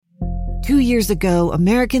2 years ago,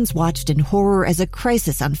 Americans watched in horror as a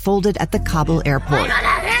crisis unfolded at the Kabul airport.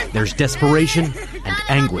 There's desperation and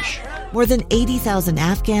anguish. More than 80,000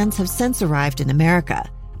 Afghans have since arrived in America,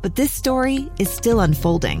 but this story is still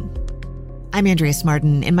unfolding. I'm Andrea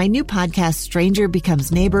Martin. In my new podcast, Stranger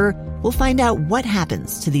Becomes Neighbor, we'll find out what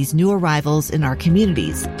happens to these new arrivals in our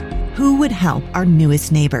communities. Who would help our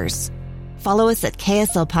newest neighbors? Follow us at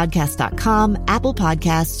kslpodcast.com, Apple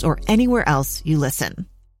Podcasts, or anywhere else you listen.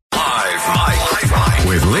 Live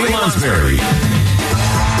with Lee Lonsberry.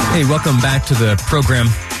 Hey, welcome back to the program.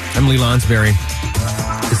 I'm Lee Lonsberry.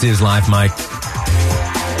 This is Live Mike.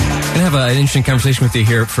 I'm going to have an interesting conversation with you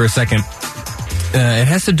here for a second. It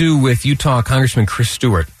has to do with Utah Congressman Chris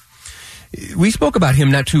Stewart. We spoke about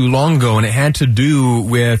him not too long ago, and it had to do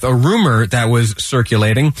with a rumor that was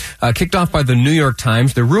circulating, kicked off by the New York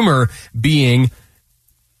Times. The rumor being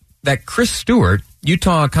that Chris Stewart,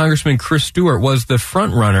 Utah Congressman Chris Stewart, was the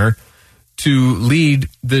front runner to lead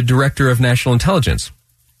the Director of National Intelligence,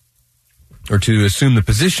 or to assume the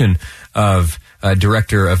position of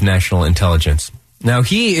Director of National Intelligence. Now,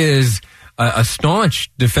 he is a staunch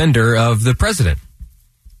defender of the president.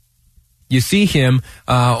 You see him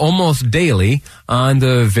almost daily on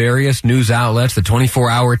the various news outlets, the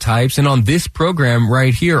 24-hour types, and on this program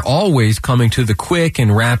right here, always coming to the quick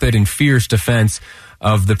and rapid and fierce defense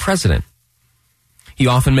of the president. He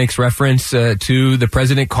often makes reference to the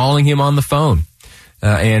president calling him on the phone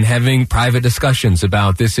and having private discussions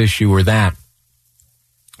about this issue or that.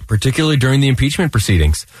 Particularly during the impeachment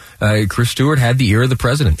proceedings, Chris Stewart had the ear of the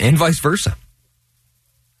president, and vice versa.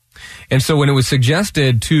 And so when it was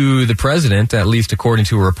suggested to the president, at least according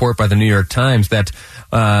to a report by the New York Times, that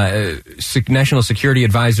National Security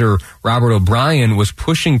Advisor Robert O'Brien was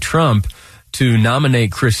pushing Trump to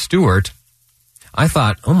nominate Chris Stewart, I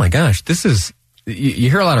thought, oh my gosh, this is, you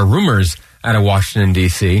hear a lot of rumors out of Washington,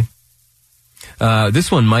 D.C.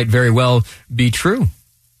 This one might very well be true.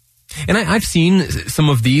 And I've seen some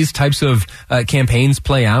of these types of campaigns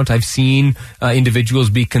play out. I've seen individuals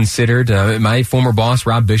be considered. My former boss,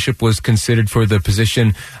 Rob Bishop, was considered for the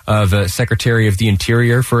position of Secretary of the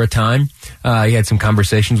Interior for a time. He had some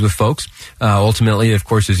conversations with folks. Ultimately, of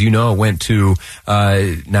course, as you know, it went to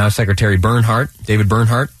now Secretary David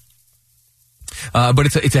Bernhardt.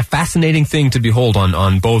 But it's a fascinating thing to behold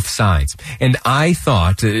on both sides. And I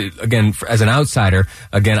thought, again, as an outsider,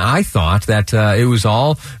 I thought that it was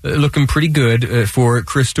all looking pretty good for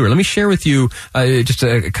Chris Stewart. Let me share with you just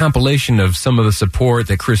a compilation of some of the support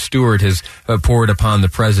that Chris Stewart has poured upon the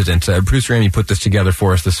president. Producer Amy put this together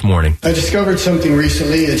for us this morning. I discovered something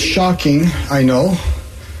recently. It's shocking, I know.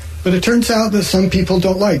 But it turns out that some people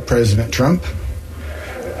don't like President Trump.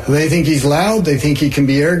 They think he's loud, they think he can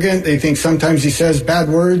be arrogant, they think sometimes he says bad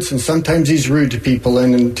words, and sometimes he's rude to people,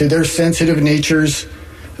 and to their sensitive natures,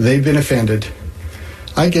 they've been offended.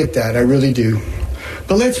 I get that, I really do.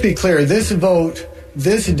 But let's be clear, this vote,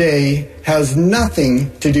 this day, has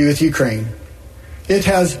nothing to do with Ukraine. It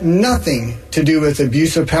has nothing to do with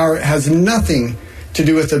abuse of power. It has nothing to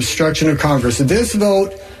do with obstruction of Congress. This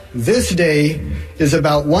vote, this day, is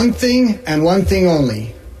about one thing and one thing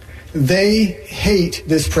only. They hate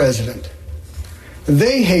this president.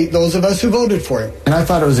 They hate those of us who voted for him. And I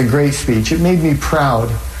thought it was a great speech. It made me proud.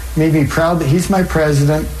 It made me proud that he's my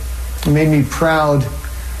president. It made me proud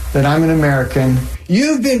that I'm an American.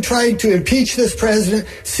 You've been trying to impeach this president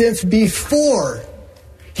since before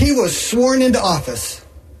he was sworn into office.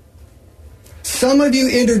 Some of you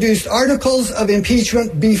introduced articles of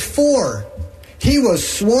impeachment before he was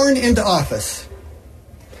sworn into office.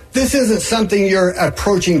 This isn't something you're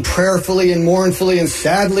approaching prayerfully and mournfully and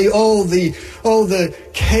sadly. Oh, the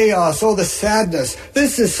chaos, the sadness.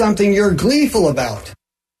 This is something you're gleeful about.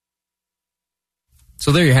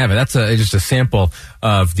 So there you have it. That's just a sample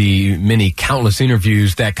of the many countless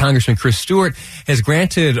interviews that Congressman Chris Stewart has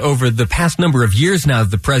granted over the past number of years now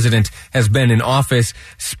that the president has been in office,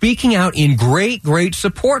 speaking out in great, great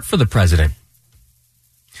support for the president.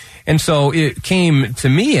 And so it came to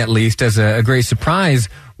me, at least, as a great surprise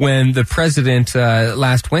when the president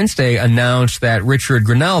last Wednesday announced that Richard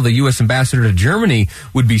Grenell, the U.S. ambassador to Germany,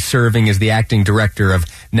 would be serving as the acting director of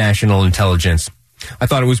national intelligence. I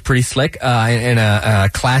thought it was pretty slick and a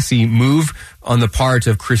classy move on the part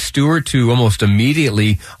of Chris Stewart to almost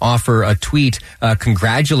immediately offer a tweet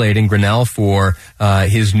congratulating Grenell for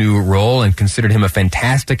his new role and considered him a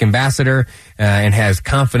fantastic ambassador and has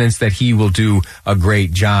confidence that he will do a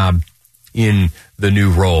great job in the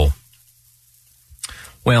new role.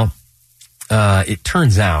 Well, it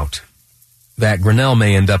turns out that Grenell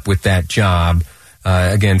may end up with that job.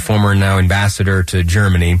 Again, former now ambassador to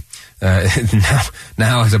Germany.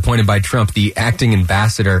 now is appointed by Trump, the acting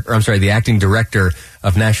director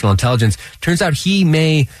of national intelligence. Turns out he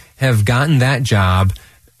may have gotten that job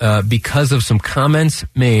because of some comments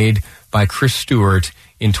made by Chris Stewart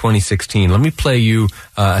in 2016. Let me play you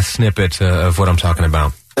a snippet of what I'm talking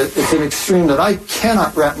about. It's an extreme that I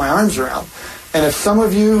cannot wrap my arms around. And if some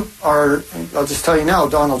of you are, I'll just tell you now,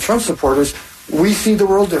 Donald Trump supporters, we see the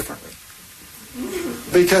world differently.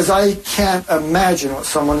 Because I can't imagine what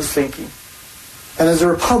someone is thinking. And as a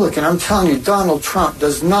Republican, I'm telling you, Donald Trump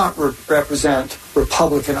does not represent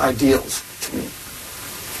Republican ideals to me.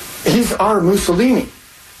 He's our Mussolini.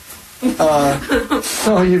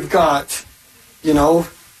 So you've got,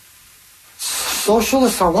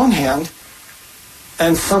 socialists on one hand,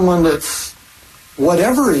 and someone that's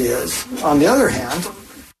whatever he is on the other hand. Did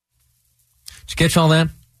you catch all that?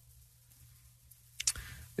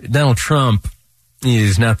 Donald Trump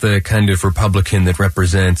is not the kind of Republican that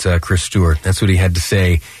represents Chris Stewart. That's what he had to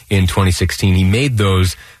say in 2016. He made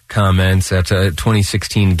those comments at a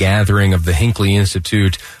 2016 gathering of the Hinckley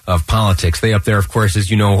Institute of Politics. They up there, of course,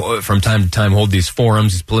 as you know, from time to time hold these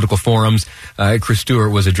forums, these political forums. Chris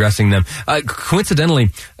Stewart was addressing them. Coincidentally,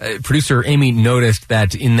 producer Amy noticed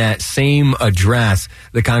that in that same address,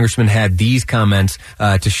 the congressman had these comments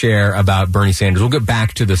to share about Bernie Sanders. We'll get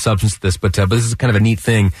back to the substance of this, but this is kind of a neat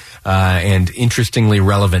thing and interestingly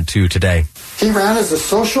relevant to today. He ran as a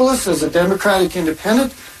socialist, as a Democratic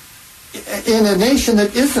independent, in a nation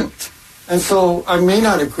that isn't. And so I may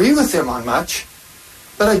not agree with him on much,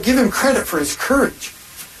 but I give him credit for his courage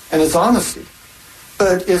and his honesty.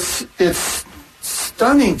 But it's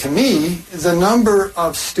stunning to me the number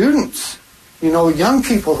of students, young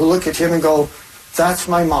people who look at him and go, that's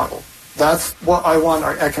my model. That's what I want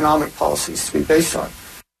our economic policies to be based on.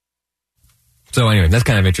 So anyway, that's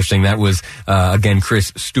kind of interesting. That was, again,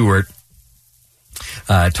 Chris Stewart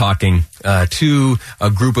talking to a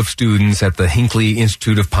group of students at the Hinckley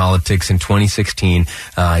Institute of Politics in 2016.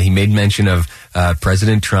 He made mention of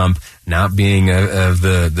President Trump not being of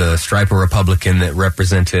the stripe of Republican that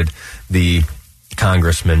represented the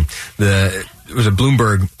congressman. There was a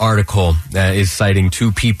Bloomberg article that is citing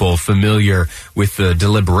two people familiar with the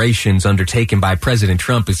deliberations undertaken by President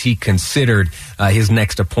Trump as he considered his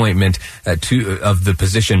next appointment of the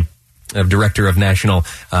position of Director of National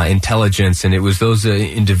Intelligence. And it was those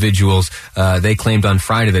individuals, they claimed on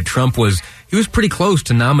Friday that Trump was pretty close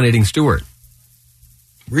to nominating Stewart.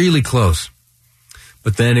 Really close.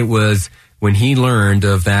 But then it was when he learned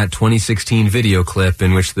of that 2016 video clip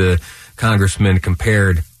in which the congressman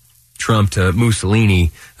compared Trump to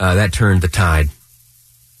Mussolini, that turned the tide.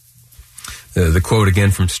 The quote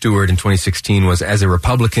again from Stewart in 2016 was, "As a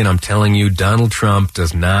Republican, I'm telling you, Donald Trump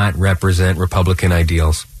does not represent Republican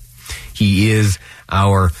ideals. He is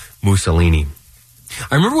our Mussolini."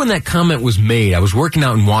 I remember when that comment was made. I was working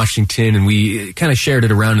out in Washington, and we kind of shared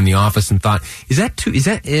it around in the office and thought, is that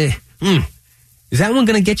one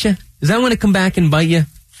going to get you? Is that one to come back and bite you?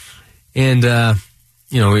 And,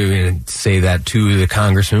 we didn't say that to the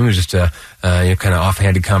congressman. It was just a kind of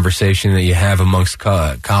offhanded conversation that you have amongst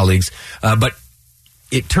colleagues. But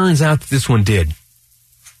it turns out that this one did.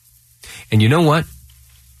 And you know what?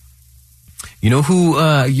 You know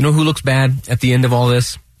who looks bad at the end of all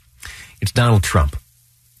this? It's Donald Trump.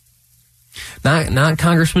 Not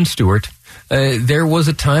Congressman Stewart. There was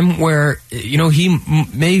a time where, he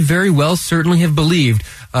may very well certainly have believed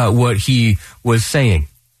what he was saying.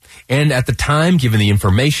 And at the time, given the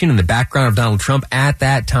information and the background of Donald Trump at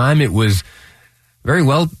that time, it was very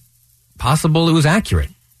well possible it was accurate.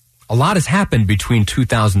 A lot has happened between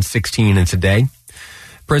 2016 and today.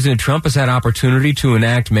 President Trump has had opportunity to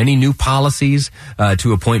enact many new policies,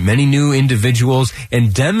 to appoint many new individuals,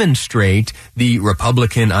 and demonstrate the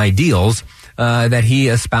Republican ideals that he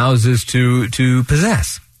espouses to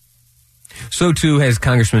possess. So, too, has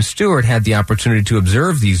Congressman Stewart had the opportunity to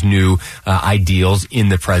observe these new ideals in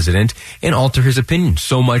the president and alter his opinion.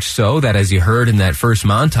 So much so that, as you heard in that first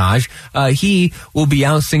montage, he will be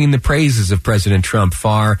out singing the praises of President Trump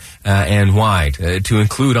far and wide, to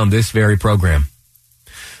include on this very program.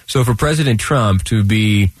 So for President Trump to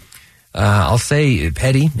be, I'll say,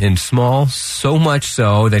 petty and small, so much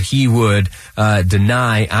so that he would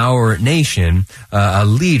deny our nation a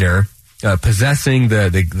leader possessing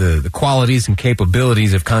the qualities and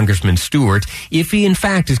capabilities of Congressman Stewart, if he in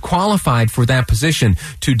fact is qualified for that position,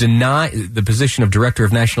 to deny the position of Director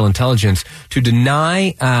of National Intelligence, to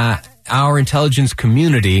deny our intelligence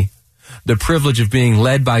community the privilege of being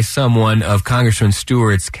led by someone of Congressman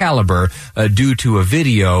Stewart's caliber due to a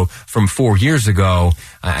video from 4 years ago,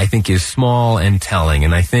 I think is small and telling.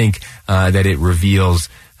 And I think that it reveals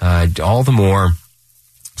all the more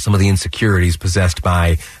some of the insecurities possessed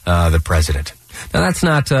by the president. Now, that's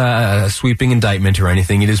not a sweeping indictment or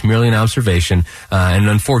anything. It is merely an observation, and an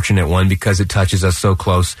unfortunate one because it touches us so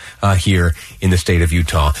close here in the state of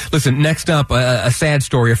Utah. Listen, next up, a sad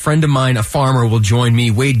story. A friend of mine, a farmer, will join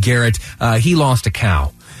me, Wade Garrett. He lost a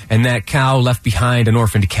cow, and that cow left behind an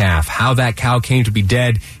orphaned calf. How that cow came to be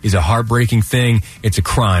dead is a heartbreaking thing. It's a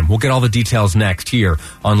crime. We'll get all the details next here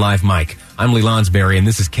on Live Mike. I'm Lee Lonsberry, and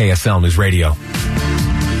this is KSL News Radio.